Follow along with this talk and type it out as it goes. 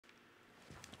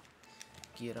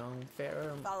Get on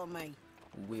fair. Follow me.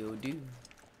 Will do.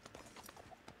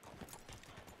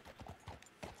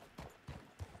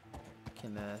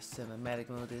 Can I cinematic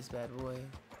mode this bad boy?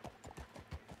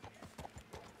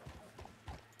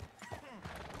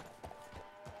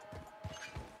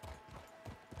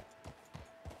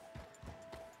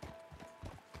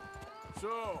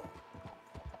 So,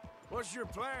 what's your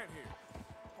plan here?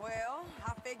 Well,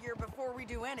 I figure before we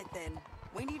do anything,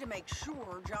 we need to make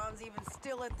sure John's even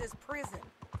still at this prison.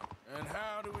 And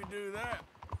how do we do that?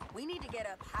 We need to get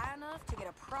up high enough to get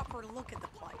a proper look at the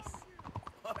place.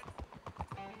 What?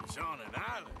 It's on an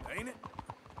island, ain't it?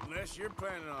 Unless you're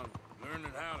planning on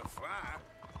learning how to fly.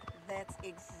 That's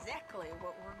exactly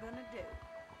what we're gonna do.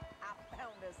 I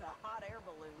found us a hot air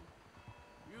balloon.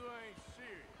 You ain't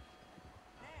serious.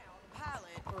 Now, the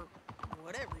pilot, or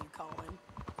whatever you call him,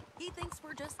 he thinks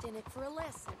we're just in it for a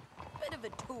lesson. Bit of a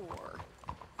tour.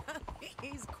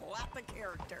 He's quite the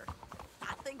character.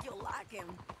 I think you'll like him.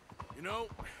 You know,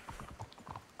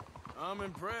 I'm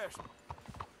impressed.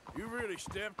 You really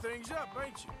stepped things up,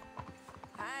 ain't you?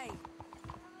 Hey,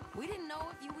 we didn't know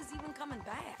if you was even coming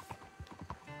back.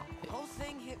 The whole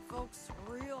thing hit folks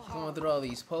real hard. Going through all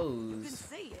these You can poses.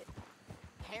 see it.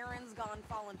 Heron's gone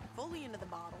falling fully into the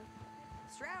bottle.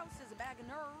 Strauss is a bag of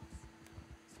nerves.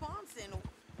 Swanson,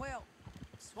 well,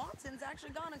 Swanson's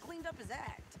actually gone and cleaned up his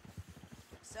act.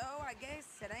 So I guess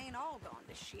it ain't all gone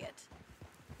to shit.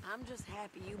 I'm just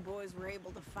happy you boys were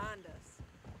able to find us.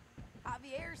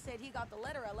 Javier said he got the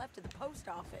letter I left at the post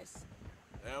office.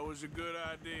 That was a good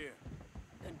idea.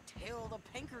 Until the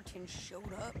Pinkertons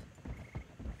showed up.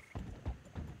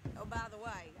 Oh, by the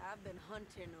way, I've been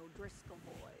hunting O'Driscoll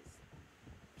boys.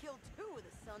 Killed 2 of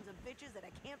the sons of bitches at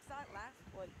a campsite last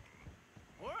week.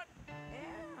 What?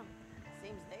 Yeah,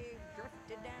 seems they've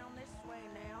drifted down this way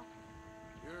now.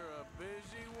 You're a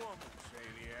busy woman,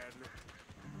 Sadie Adler.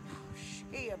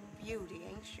 She a beauty,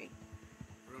 ain't she?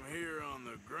 From here on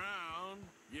the ground,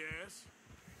 yes.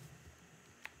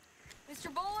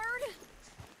 Mr.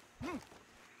 Bullard?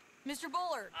 Mr.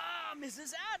 Bullard. Ah,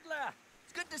 Mrs. Adler!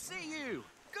 It's good to see you.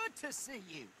 Good to see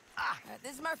you.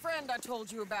 This is my friend I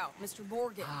told you about, Mr.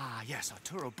 Morgan. Yes,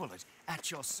 Arturo Bullard. At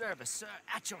your service, sir.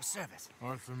 At your service.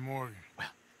 Arthur Morgan.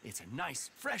 Well, it's a nice,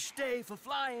 fresh day for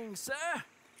flying, sir.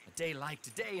 A day like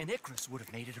today, an Icarus would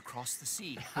have made it across the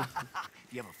sea. Have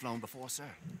you ever flown before, sir?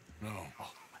 No.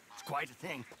 Oh, it's quite a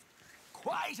thing.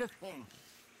 Quite a thing.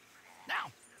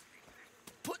 Now,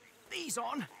 put these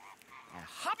on and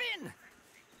hop in.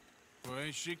 Well,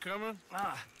 ain't she coming?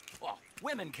 Well,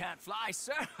 women can't fly,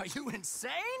 sir. Are you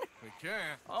insane? They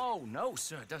can't. Oh, no,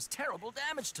 sir. It does terrible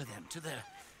damage to them, to their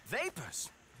vapors.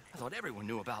 I thought everyone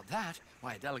knew about that.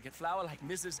 Why, a delicate flower like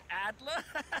Mrs. Adler?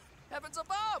 Heavens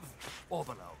above or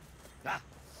below.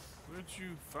 Where'd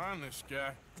you find this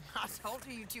guy? I told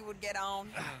you two would get on.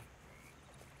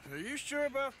 Are you sure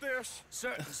about this?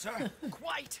 Certain, sir.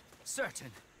 Quite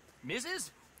certain.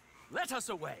 Mrs., let us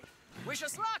away. Wish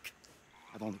us luck.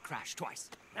 I've only crashed twice.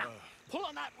 Now, pull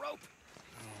on that rope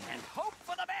and hope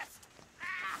for the best.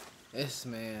 This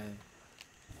man.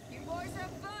 You boys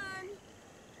have fun.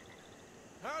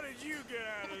 How did you get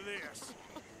out of this?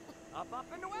 Up,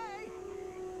 and away.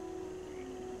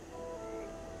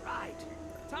 Right.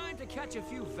 Time to catch a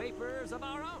few vapors of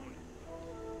our own.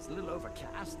 It's a little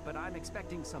overcast, but I'm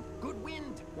expecting some good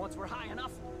wind once we're high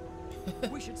enough.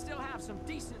 We should still have some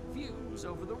decent views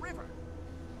over the river.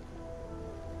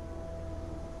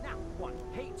 Now, one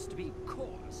hates to be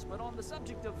coarse, but on the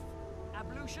subject of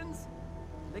ablutions,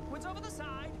 liquids over the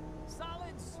side,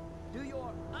 solids, do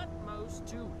your utmost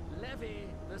to levy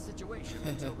the situation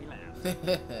until we land.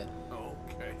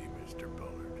 Okay, Mr.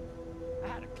 Bullard. I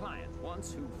had a client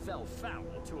once who fell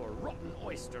foul to a rotten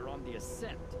oyster on the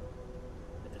ascent.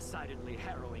 A decidedly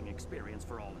harrowing experience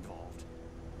for all involved.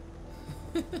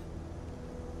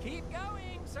 Keep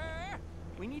going, sir.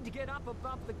 We need to get up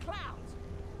above the clouds.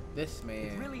 This man.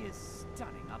 It really is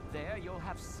stunning up there. You'll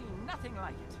have seen nothing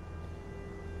like it.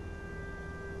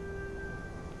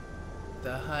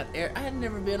 The hot air. I had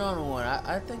never been on one.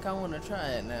 I think I want to try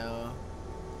it now.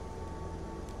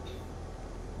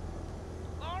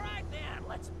 All right, then.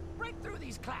 Let's break through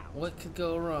these clouds. What could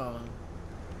go wrong?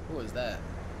 Who was that?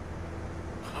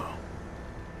 Oh,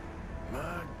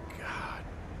 my God.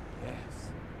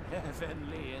 Yes,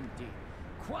 heavenly indeed.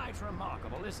 Quite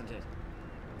remarkable, isn't it?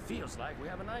 Feels like we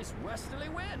have a nice westerly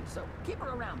wind, so keep her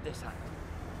around this height.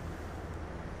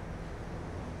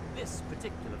 This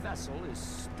particular vessel is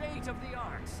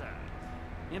state-of-the-art, sir.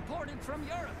 Imported from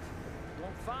Europe.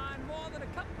 Won't find more than a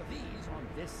couple of these on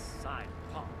this side of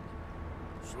the pond.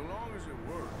 So long as it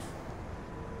works.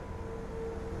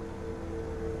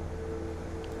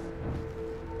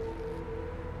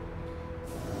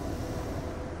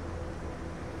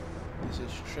 This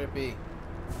is trippy.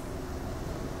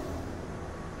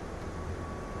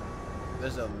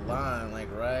 There's a line like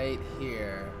right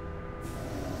here.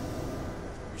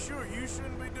 You sure you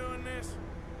shouldn't be doing this?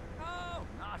 Oh,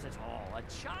 not at all. A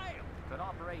child could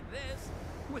operate this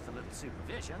with a little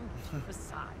supervision.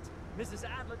 Besides, Mrs.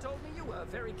 Adler told me you were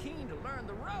very keen to learn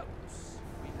the ropes.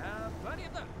 We have plenty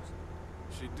of those.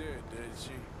 She did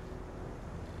she?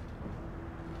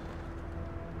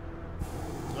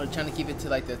 I'm trying to keep it to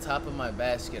like the top of my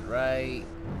basket right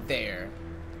there.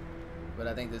 But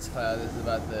I think this cloud is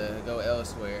about to go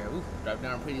elsewhere. Ooh, dropped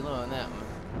down pretty low on that one.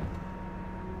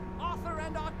 Arthur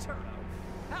and Arturo.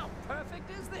 How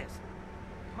perfect is this?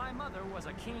 My mother was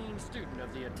a keen student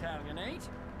of the Italianate.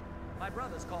 My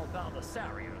brother's called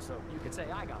Baldessario, so you could say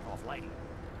I got off light.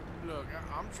 Look,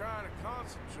 I'm trying to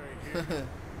concentrate here.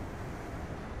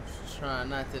 Just trying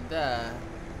not to die.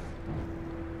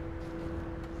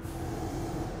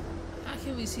 How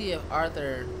can we see if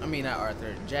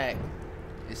Jack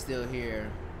is still here?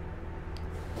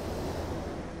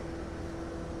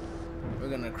 We're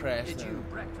gonna crash Did them. you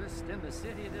breakfast in the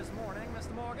city this morning,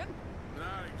 Mr. Morgan?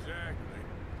 Not exactly.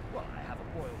 Well, I have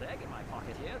a boiled egg in my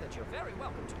pocket here that you're very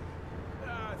welcome to.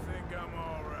 I think I'm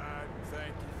all right,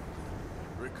 thank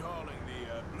you. Recalling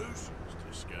the ablutions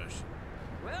discussion.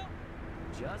 Well,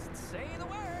 just say the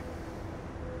word.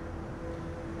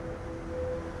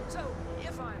 So,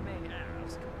 if I may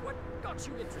ask, what got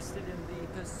you interested in the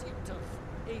pursuit of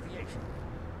aviation?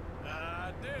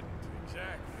 I didn't,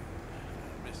 exactly.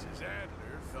 Mrs.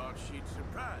 Adler thought she'd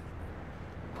surprise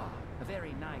me. Ah, a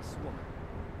very nice woman.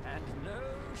 And no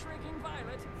shrinking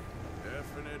violet.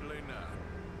 Definitely not.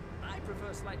 I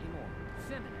prefer slightly more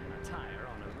feminine attire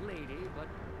on a lady, but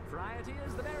variety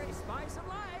is the very spice of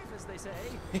life, as they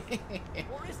say.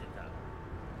 Or is it, though?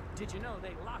 Did you know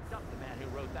they locked up the man who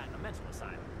wrote that in a mental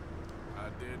asylum? I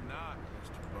did not,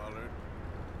 Mr. Bullard.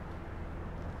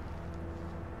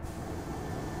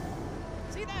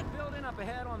 See that building up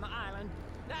ahead on the island?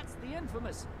 That's the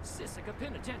infamous Sisika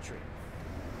Penitentiary.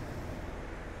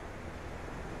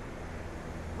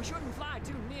 We shouldn't fly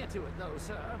too near to it, though,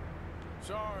 sir.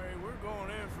 Sorry, we're going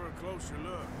in for a closer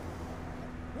look.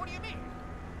 What do you mean?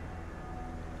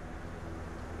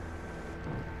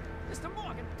 Mr.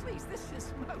 Morgan, please, this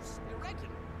is most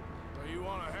irregular. Well, you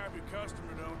want a happy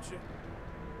customer, don't you?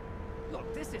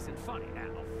 Look, this isn't funny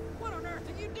now. What on earth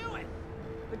are you doing?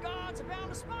 The guards are bound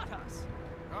to spot us.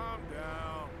 Calm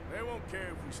down. They won't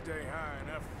care if we stay high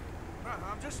enough.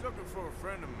 I'm just looking for a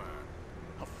friend of mine.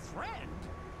 A friend?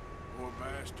 Poor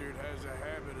bastard has a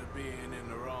habit of being in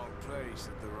the wrong place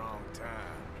at the wrong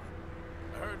time.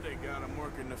 I heard they got him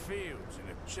working the fields in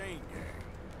a chain gang.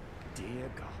 Dear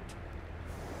God.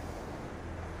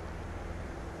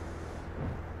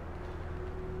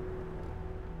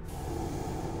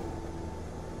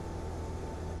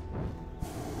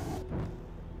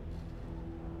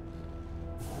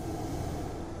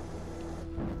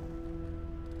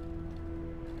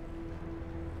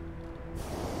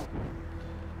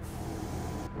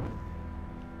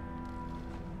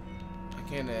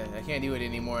 I can't do it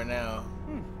anymore now.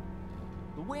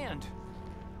 The wind.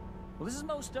 Well, this is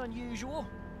most unusual.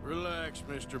 Relax,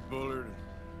 Mr. Bullard.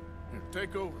 Here,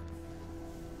 take over.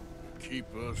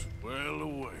 Keep us well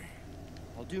away.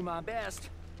 I'll do my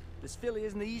best. This filly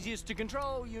isn't the easiest to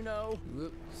control, you know.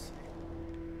 Whoops.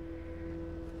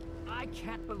 I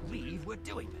can't believe we're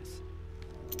doing this.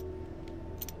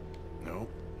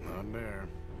 Nope, not there.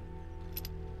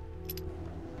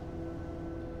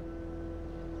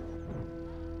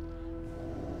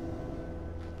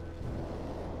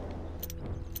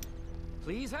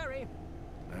 Please hurry.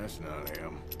 That's not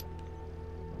him.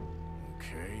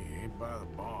 Okay, he ain't by the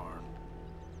barn.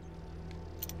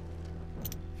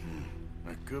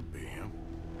 That could be him.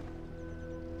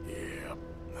 Yep,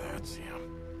 that's him.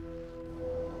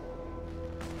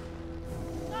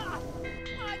 Ah!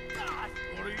 My God!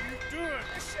 What are you doing?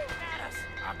 They're shooting at us!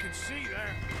 I can see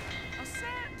that. A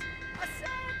scent! A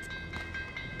scent!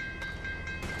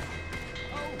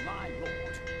 Oh, my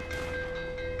Lord.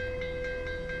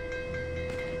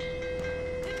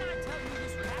 Didn't I tell you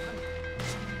this would happen?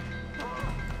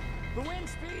 Ah, the wind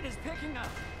speed is picking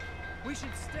up. We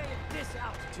should stay at this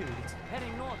altitude. It's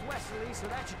heading northwesterly, so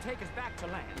that should take us back to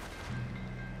land.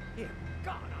 Dear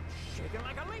God, I'm shaking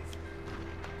like a leaf.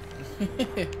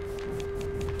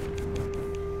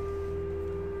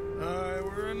 Alright,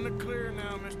 we're in the clear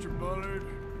now, Mr. Bullard.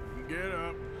 Get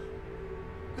up.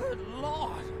 Good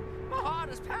Lord, my heart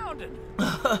is pounding.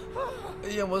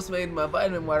 You almost made my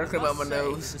vitamin water come out my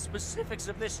nose. The specifics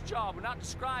of this job were not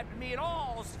described to me at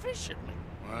all sufficiently.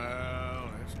 Well,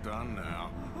 it's done now.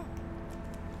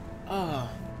 Oh.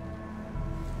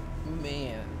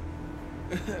 Man.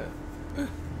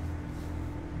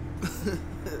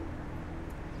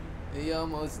 He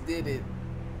almost did it.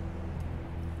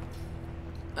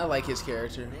 I like his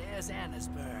character. There's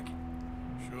Annesburg.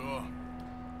 Sure.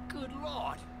 Good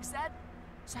Lord. Is that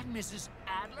Mrs.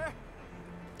 Adler?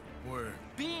 Where?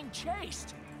 Being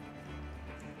chased.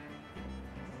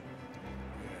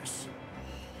 Yes.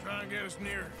 Try and get us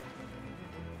near.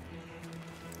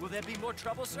 Will there be more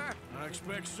trouble, sir? I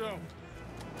expect so.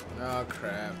 Oh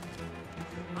crap.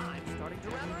 I'm starting to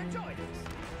rather enjoy this.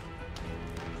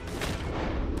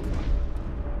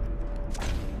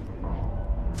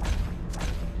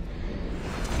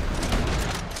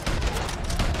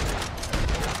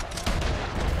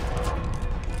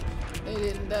 They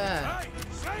didn't die. Hey,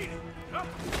 Sadie! Up!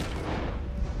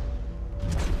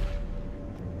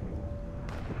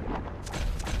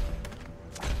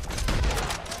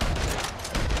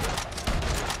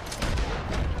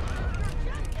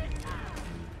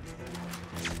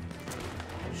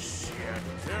 Shit,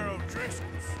 Zero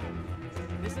Driscoll's.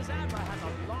 Mrs. Adler has a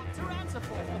lot to answer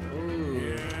for. Ooh.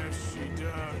 Yes, she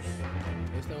does.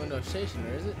 There's no window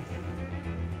stationer, is it?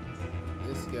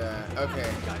 This guy. I Okay.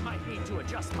 think I might need to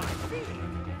adjust my feet.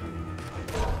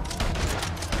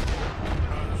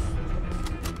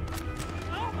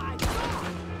 Oh my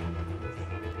God!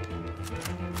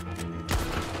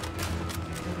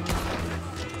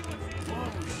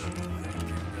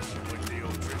 With the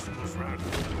old Driscoll's round.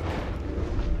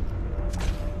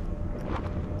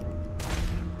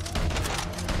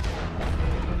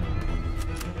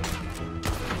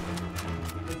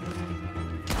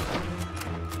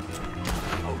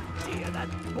 Oh dear, that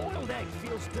boiled egg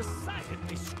feels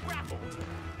decidedly scrappled.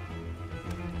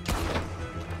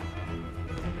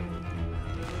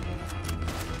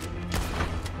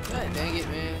 God dang it,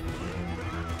 man.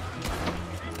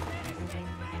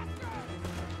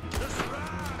 That's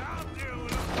right, I'll deal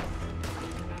with him.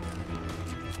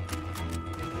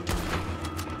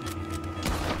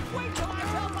 Wait till I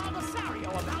tell Baldasario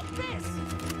about this!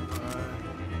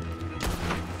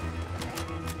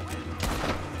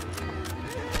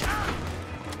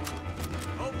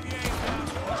 Hope you ain't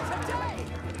got Today!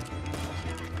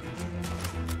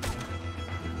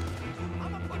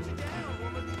 I'ma put you down,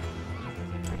 woman.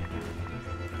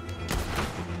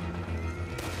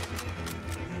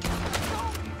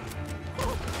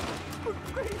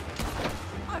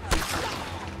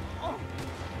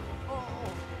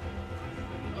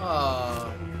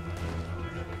 Oh.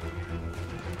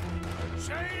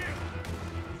 Sadie!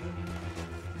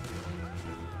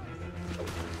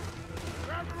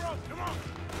 Grab the rope, come on!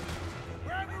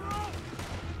 Grab the rope!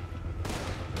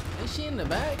 Is she in the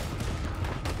back?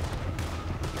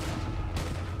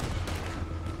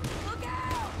 Look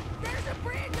out! There's a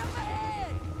bridge up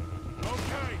ahead!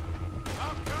 Okay,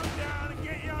 I'll come down and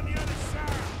get you on the other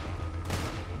side.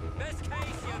 Best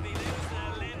case, you'll be losing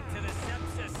a limb to the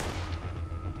sepsis.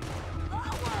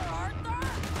 Lower, Arthur!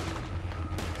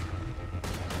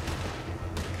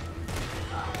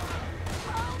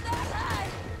 Hold that high!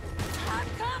 I'm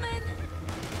coming!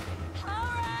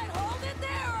 Alright, hold it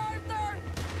there, Arthur!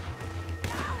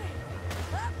 Got it!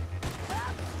 Up,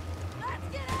 up! Let's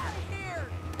get out of here!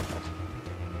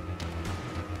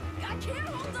 I can't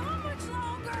hold on much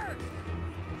longer!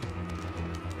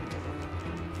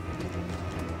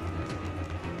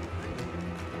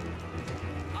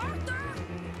 Arthur!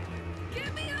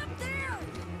 Get me up there!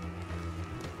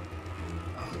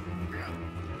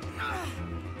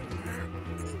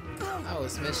 I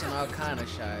was missing all kind of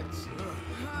shots.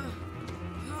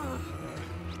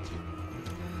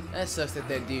 That sucks that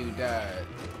that dude died.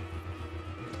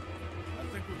 I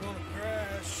think we're gonna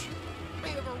crash. We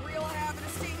have a real habit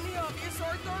of stating the obvious,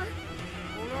 Arthur.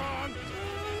 Hold on.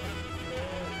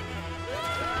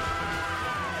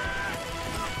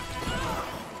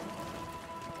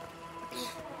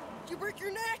 Did you break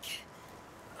your neck?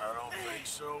 I don't think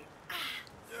so.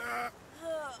 Yeah,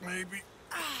 maybe.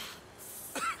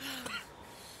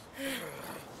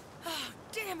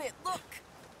 Damn it, look!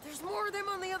 There's more of them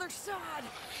on the other side.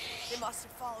 They must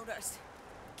have followed us.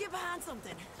 Get behind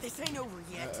something. This ain't over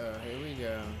yet. Uh-oh, here we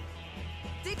go.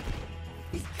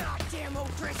 These goddamn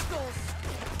O'Driscolls!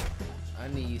 I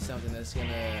need something that's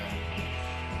gonna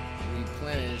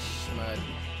replenish my...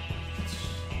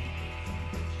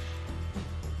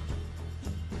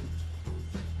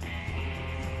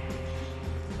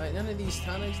 Like, none of these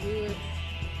tonics do it.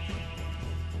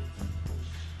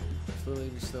 Fully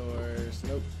restores.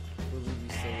 Nope. Fully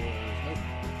restores. Nope.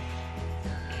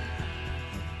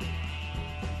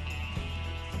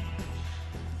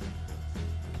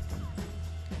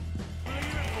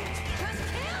 Just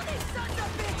kill these sons of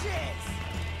bitches!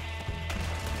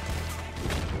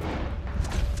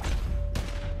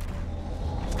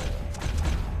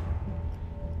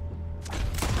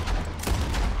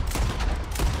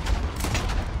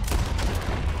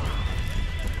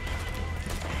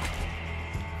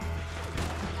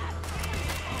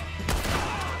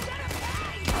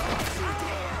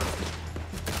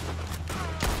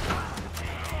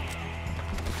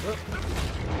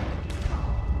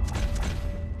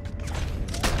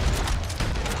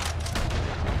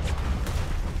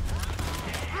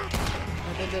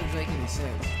 That doesn't make any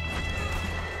sense.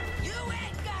 You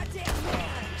ain't goddamn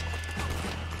man!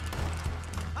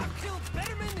 I've killed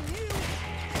better men than you.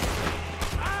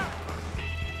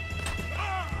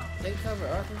 Take cover,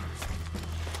 Arthur.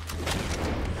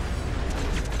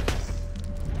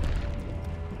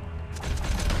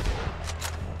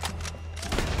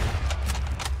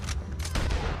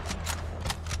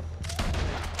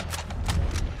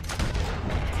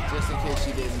 Just in case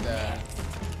she didn't die.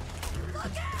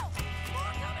 Look out!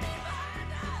 More coming in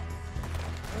behind us!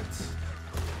 What?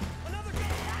 Another guy.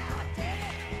 Ah, damn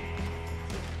it!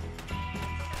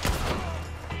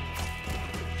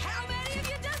 How many of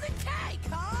you does it take,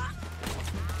 huh?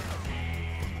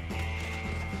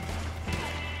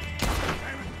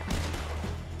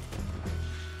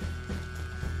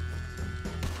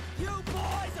 You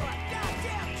boys are a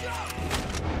goddamn joke!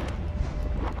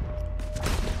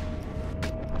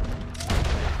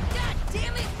 God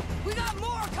damn it! We got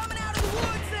more coming out of the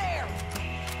woods there!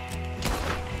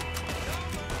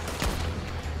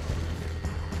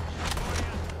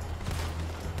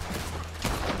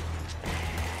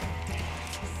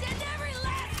 Send every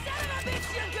last son of a bitch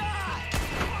you got!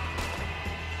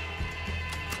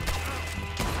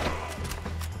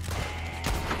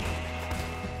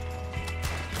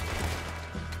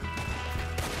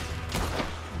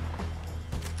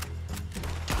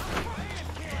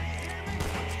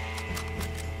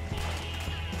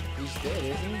 He's dead,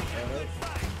 isn't he?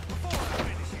 Before I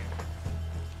finish it.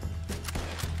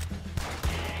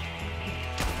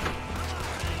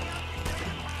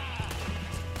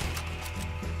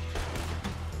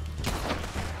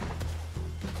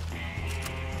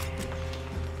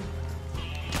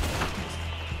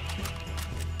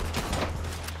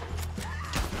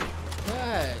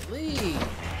 God, leave.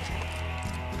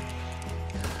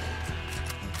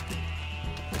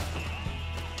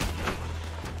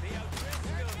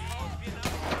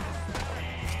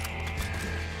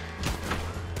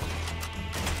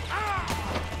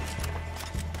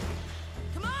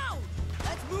 Come on!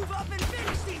 Let's move up and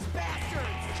finish these bastards!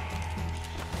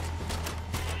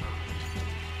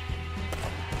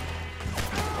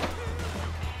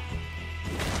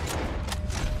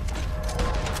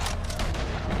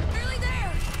 Nearly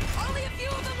there! Only a few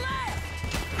of them left!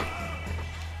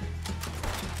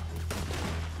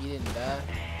 He didn't die.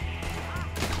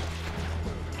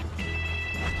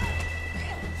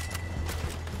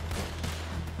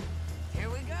 Here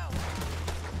we go.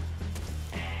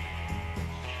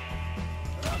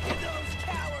 Look at those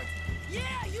cowards!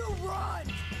 Yeah, you run!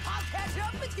 I'll catch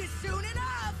up with you soon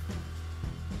enough!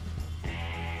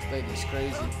 This lady's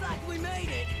crazy. Looks like we made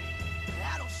it.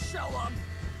 That'll show them.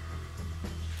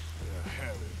 The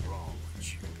hell is wrong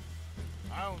with you?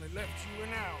 I only left you an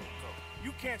hour ago.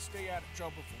 You can't stay out of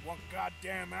trouble for one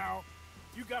goddamn hour.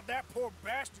 You got that poor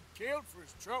bastard killed for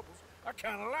his troubles. I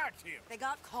kinda liked him. They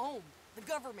got Combe, the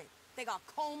government. They got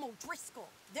Combe O'Driscoll.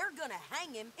 They're gonna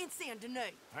hang him in Saint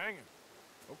Denis. Hang him.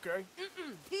 Okay.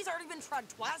 He's already been tried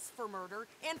twice for murder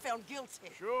and found guilty.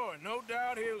 Sure, no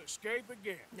doubt he'll escape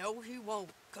again. No, he won't,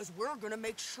 because we're gonna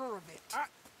make sure of it.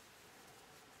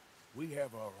 We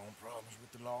have our own problems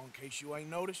with the law in case you ain't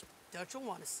noticed. Dutch will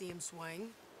want to see him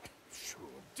swing. Sure,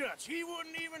 Dutch, he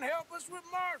wouldn't even help us with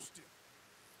Marston.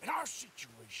 And our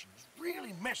situation is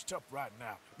really messed up right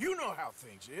now. You know how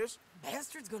things is.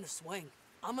 Bastard's gonna swing.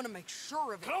 I'm gonna make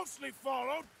sure of it. Closely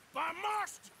followed by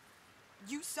Marston.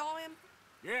 You saw him?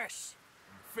 Yes,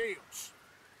 in the fields.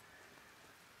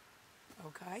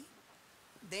 Okay.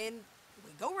 Then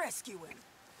we go rescue him.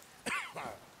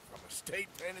 From a state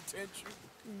penitentiary?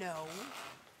 No.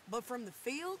 But from the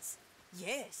fields?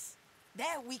 Yes.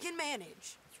 That we can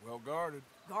manage. It's well guarded.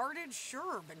 Guarded,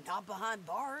 sure, but not behind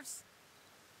bars.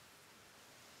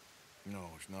 No,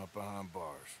 it's not behind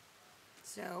bars.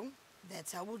 So,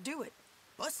 that's how we'll do it.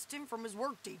 Bust him from his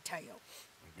work detail.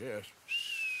 I guess.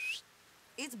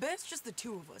 It's best just the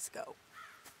two of us go.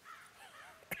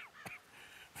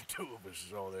 The two of us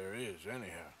is all there is,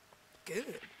 anyhow.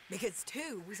 Good, because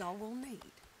two is all we'll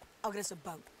need. I'll get us a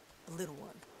boat, a little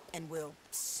one, and we'll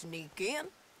sneak in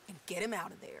and get him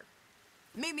out of there.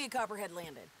 Meet me at Copperhead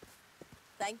Landing.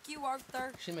 Thank you,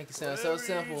 Arthur. She make it sound so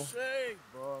Whatever simple. you say,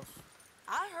 boss.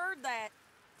 I heard that.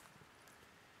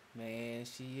 Man,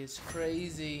 she is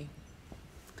crazy.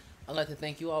 I'd like to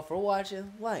thank you all for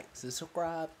watching. Like,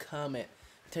 subscribe, comment.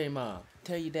 Tell your mom,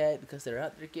 tell your dad, because they're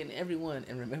out there getting everyone.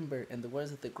 And remember, in the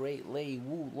words of the great Lei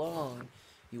Wu Long,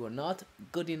 you are not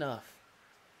good enough.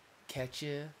 Catch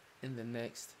you in the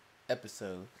next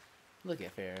episode. Look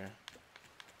at Farrah.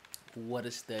 What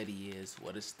a stud he is.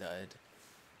 What a stud.